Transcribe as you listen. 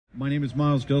My name is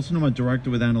Miles Gilson. I'm a director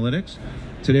with analytics.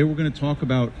 Today we're going to talk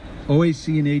about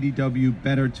OAC and ADW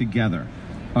better together.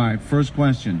 All right, first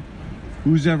question.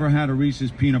 Who's ever had a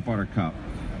Reese's peanut butter cup?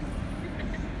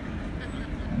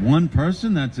 One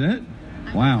person, that's it?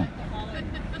 Wow.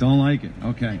 Don't like it.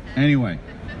 Okay. Anyway,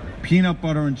 peanut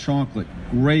butter and chocolate,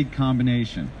 great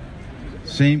combination.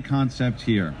 Same concept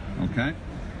here, okay?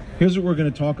 Here's what we're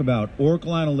going to talk about.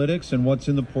 Oracle Analytics and what's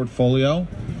in the portfolio.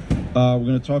 We're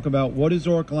going to talk about what is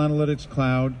Oracle Analytics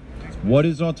Cloud, what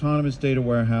is Autonomous Data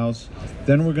Warehouse,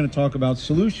 then we're going to talk about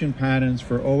solution patterns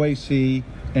for OAC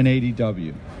and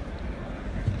ADW.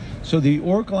 So the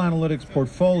Oracle Analytics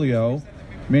portfolio,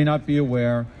 may not be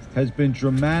aware, has been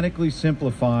dramatically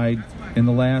simplified in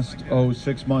the last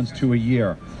 6 months to a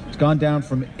year. It's gone down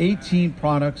from 18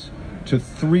 products to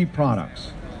 3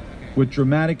 products with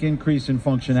dramatic increase in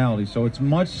functionality. So it's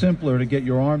much simpler to get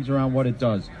your arms around what it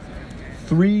does.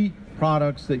 3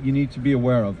 products that you need to be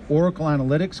aware of. Oracle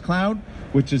Analytics Cloud,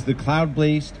 which is the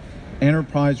cloud-based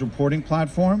enterprise reporting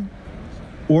platform.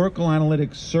 Oracle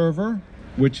Analytics Server,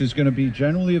 which is going to be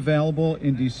generally available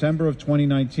in December of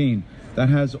 2019. That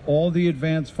has all the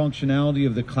advanced functionality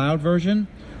of the cloud version,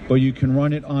 but you can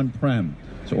run it on-prem.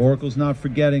 So Oracle's not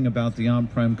forgetting about the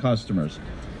on-prem customers.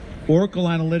 Oracle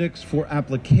Analytics for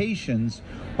Applications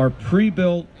are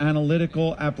pre-built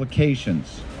analytical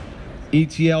applications.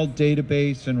 ETL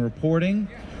database and reporting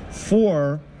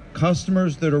for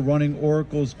customers that are running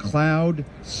Oracle's cloud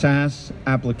SaaS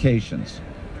applications.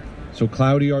 So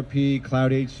Cloud ERP,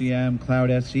 Cloud HCM, Cloud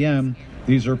SCM,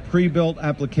 these are pre-built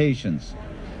applications.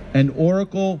 And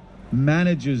Oracle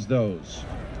manages those.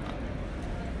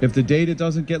 If the data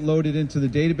doesn't get loaded into the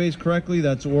database correctly,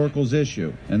 that's Oracle's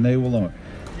issue, and they will own it.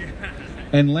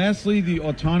 And lastly, the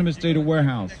Autonomous Data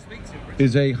Warehouse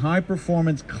is a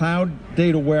high-performance cloud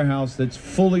data warehouse that's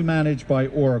fully managed by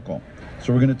Oracle.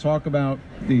 So we're going to talk about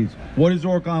these. What is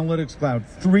Oracle Analytics Cloud?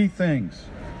 3 things.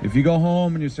 If you go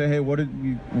home and you say, hey, what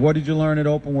did you learn at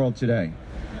OpenWorld today?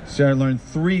 So I learned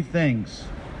 3 things.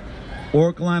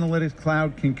 Oracle Analytics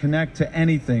Cloud can connect to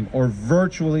anything or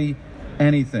virtually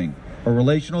anything. A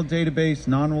relational database,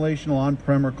 non-relational,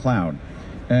 on-prem or cloud.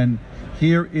 And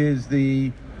here is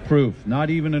the proof,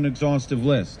 not even an exhaustive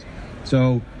list.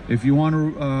 So if you want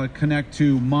to connect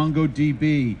to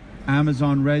MongoDB,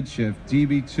 Amazon Redshift,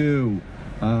 DB2,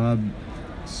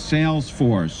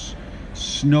 Salesforce,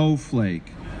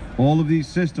 Snowflake, all of these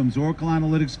systems, Oracle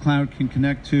Analytics Cloud can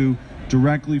connect to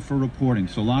directly for reporting.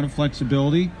 So a lot of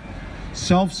flexibility.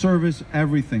 Self-service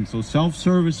everything. So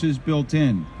self-service is built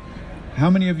in. How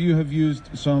many of you have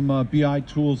used some BI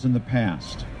tools in the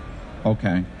past?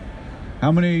 Okay.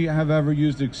 How many have ever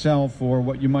used Excel for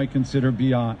what you might consider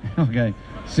BI? Okay,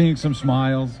 seeing some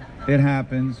smiles. It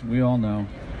happens, we all know.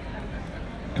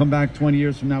 Come back 20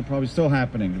 years from now, probably still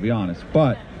happening, to be honest.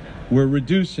 But we're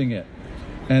reducing it.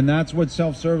 And that's what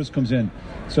self-service comes in.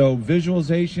 So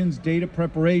visualizations, data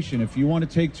preparation. If you want to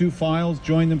take 2 files,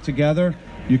 join them together,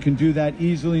 you can do that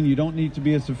easily and you don't need to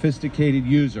be a sophisticated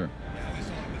user.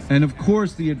 And of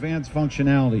course, the advanced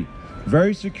functionality.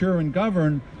 Very secure and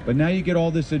governed, but now you get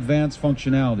all this advanced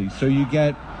functionality. So you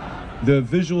get the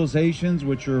visualizations,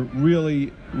 which are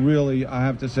really, I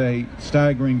have to say,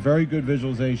 staggering, very good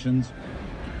visualizations.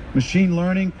 Machine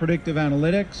learning, predictive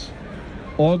analytics,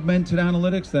 augmented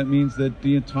analytics. That means that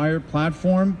the entire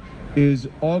platform is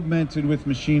augmented with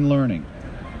machine learning.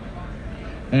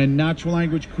 And natural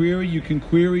language query, you can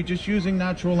query just using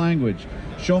natural language.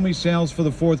 Show me sales for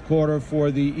the 4th quarter for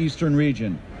the Eastern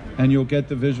region, and you'll get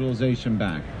the visualization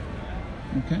back.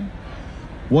 Okay.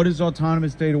 What is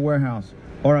Autonomous Data Warehouse?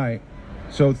 All right.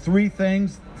 So 3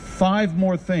 things, 5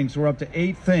 more things. So we're up to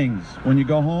 8 things. When you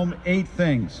go home, 8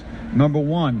 things. Number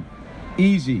 1,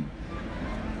 easy.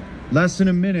 Less than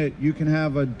a minute, you can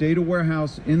have a data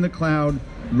warehouse in the cloud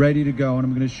ready to go. And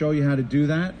I'm going to show you how to do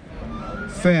that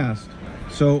fast.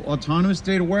 So Autonomous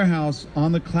Data Warehouse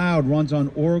on the cloud runs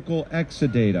on Oracle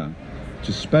Exadata, which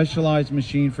is a specialized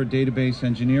machine for database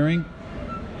engineering.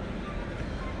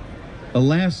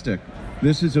 Elastic.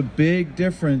 This is a big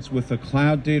difference with a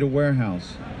cloud data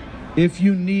warehouse. If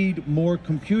you need more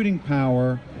computing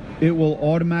power, it will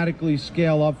automatically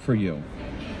scale up for you.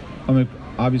 I mean,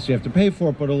 obviously you have to pay for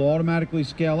it, but it'll automatically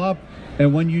scale up.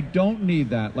 And when you don't need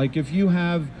that, like if you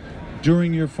have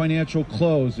during your financial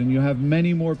close and you have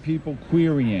many more people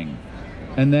querying,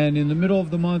 and then in the middle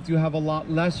of the month you have a lot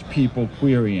less people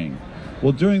querying.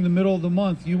 Well, during the middle of the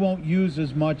month, you won't use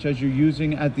as much as you're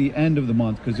using at the end of the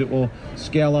month because it will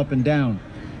scale up and down.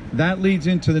 That leads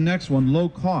into the next one, low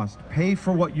cost. Pay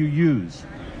for what you use.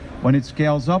 When it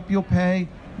scales up, you'll pay.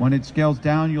 When it scales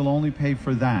down, you'll only pay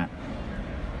for that.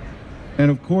 And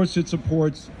of course, it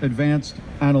supports advanced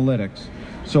analytics.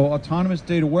 So Autonomous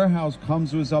Data Warehouse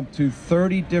comes with up to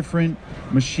 30 different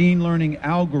machine learning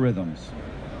algorithms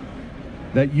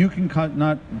that you can cut.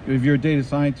 Not if you're a data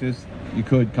scientist, you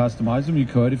could customize them. You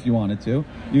could if you wanted to.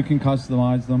 You can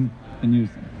customize them and use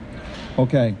them.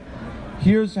 Okay,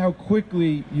 here's how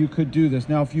quickly you could do this.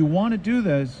 Now, if you want to do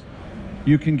this,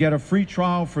 you can get a free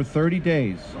trial for 30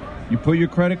 days. You put your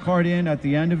credit card in, at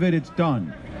the end of it, it's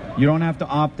done. You don't have to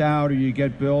opt out or you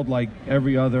get billed like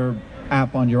every other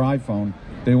app on your iPhone.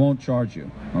 They won't charge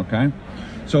you, okay?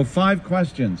 So 5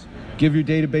 questions. Give your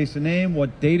database a name,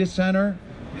 what data center,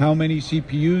 how many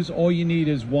CPUs. All you need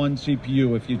is 1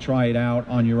 CPU if you try it out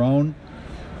on your own.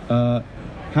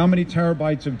 How many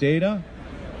terabytes of data?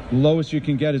 The lowest you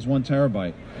can get is 1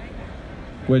 terabyte,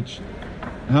 which,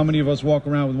 how many of us walk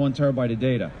around with 1 terabyte of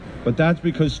data? But that's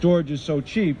because storage is so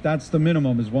cheap. That's the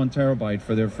minimum, is 1 terabyte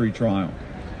for their free trial.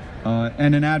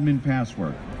 And an admin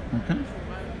password, okay?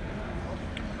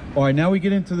 All right, now we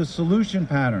get into the solution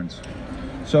patterns.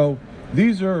 So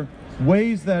these are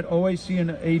ways that OAC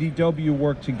and ADW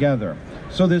work together.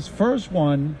 So this first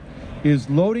one is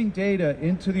loading data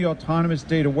into the Autonomous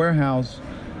Data Warehouse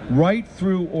right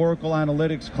through Oracle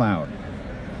Analytics Cloud.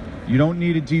 You don't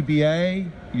need a DBA,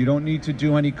 you don't need to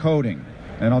do any coding,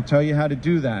 and I'll tell you how to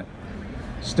do that.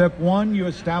 Step 1, you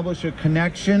establish a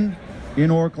connection in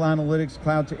Oracle Analytics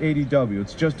Cloud to ADW.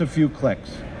 It's just a few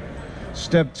clicks.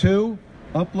 Step 2,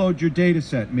 upload your data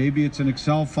set. Maybe it's an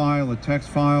Excel file, a text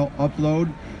file,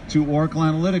 upload to Oracle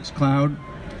Analytics Cloud.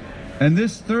 And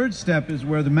this third step is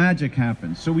where the magic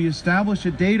happens. So we establish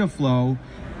a data flow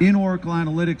in Oracle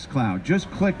Analytics Cloud, just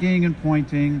clicking and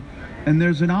pointing. And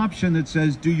there's an option that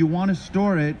says, do you want to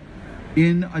store it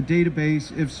in a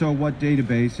database? If so, what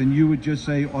database? And you would just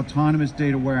say Autonomous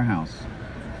Data Warehouse.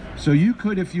 So you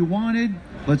could, if you wanted,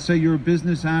 let's say you're a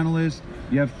business analyst,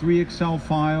 you have 3 Excel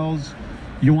files,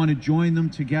 you want to join them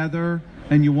together,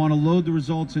 and you want to load the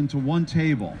results into one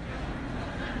table.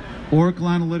 Oracle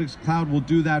Analytics Cloud will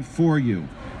do that for you.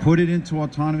 Put it into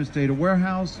Autonomous Data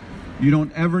Warehouse. You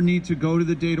don't ever need to go to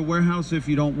the data warehouse if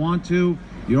you don't want to.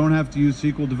 You don't have to use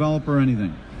SQL Developer or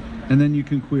anything. And then you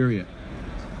can query it.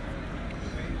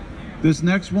 This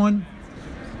next one,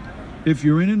 if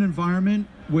you're in an environment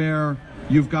where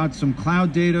you've got some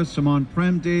cloud data, some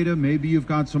on-prem data, maybe you've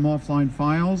got some offline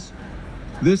files,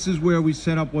 this is where we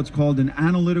set up what's called an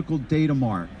analytical data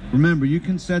mart. Remember, you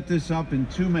can set this up in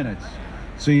 2 minutes.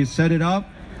 So you set it up,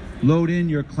 load in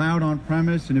your cloud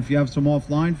on-premise, and if you have some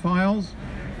offline files,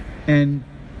 and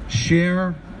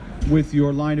share with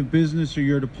your line of business or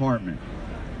your department.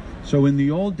 So in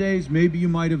the old days, maybe you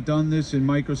might have done this in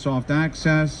Microsoft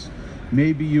Access.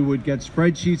 Maybe you would get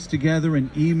spreadsheets together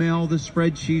and email the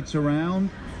spreadsheets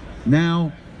around.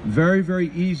 Now, very,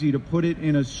 very easy to put it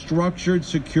in a structured,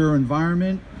 secure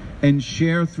environment and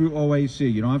share through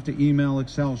OAC. You don't have to email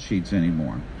Excel sheets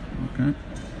anymore, okay?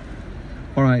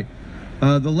 All right,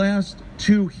 the last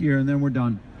 2 here, and then we're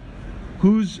done.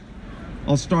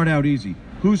 I'll start out easy.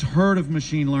 Who's heard of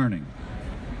machine learning?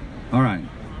 All right,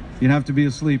 you'd have to be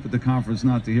asleep at the conference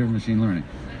not to hear machine learning.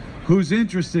 Who's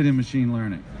interested in machine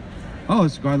learning? Oh,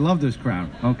 I love this crowd.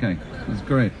 Okay, that's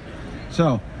great.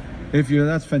 So,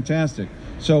 that's fantastic.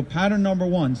 So pattern number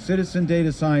 1, citizen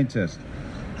data scientist.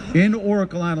 In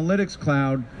Oracle Analytics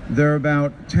Cloud, there are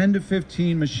about 10 to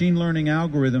 15 machine learning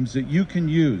algorithms that you can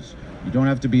use. You don't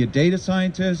have to be a data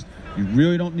scientist. You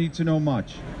really don't need to know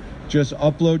much. Just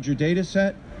upload your data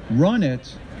set, run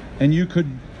it, and you could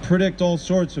predict all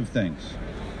sorts of things.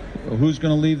 Who's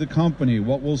going to leave the company?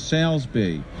 What will sales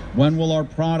be? When will our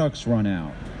products run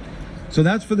out? So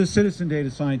that's for the citizen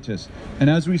data scientist. And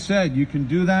as we said, you can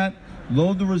do that,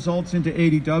 load the results into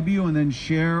ADW, and then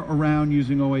share around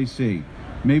using OAC.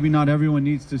 Maybe not everyone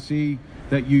needs to see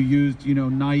that you used,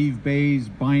 naive Bayes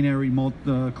binary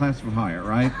classifier,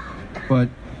 right? But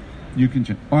you can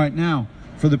check. All right, now,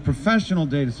 for the professional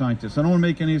data scientist, I don't want to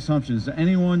make any assumptions. Is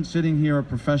anyone sitting here a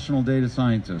professional data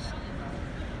scientist?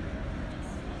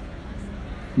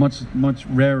 Much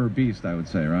rarer beast, I would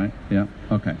say, right? Yeah,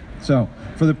 okay. So,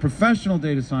 for the professional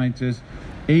data scientist,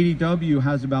 ADW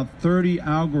has about 30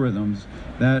 algorithms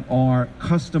that are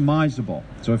customizable.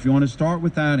 So if you want to start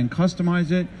with that and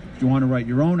customize it, if you want to write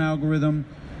your own algorithm,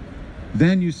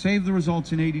 then you save the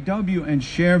results in ADW and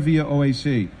share via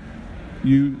OAC.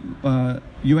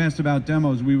 You asked about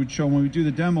demos. We would show, when we do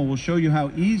the demo, we'll show you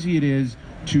how easy it is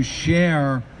to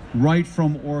share right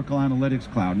from Oracle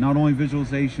Analytics Cloud. Not only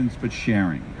visualizations, but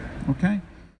sharing. Okay?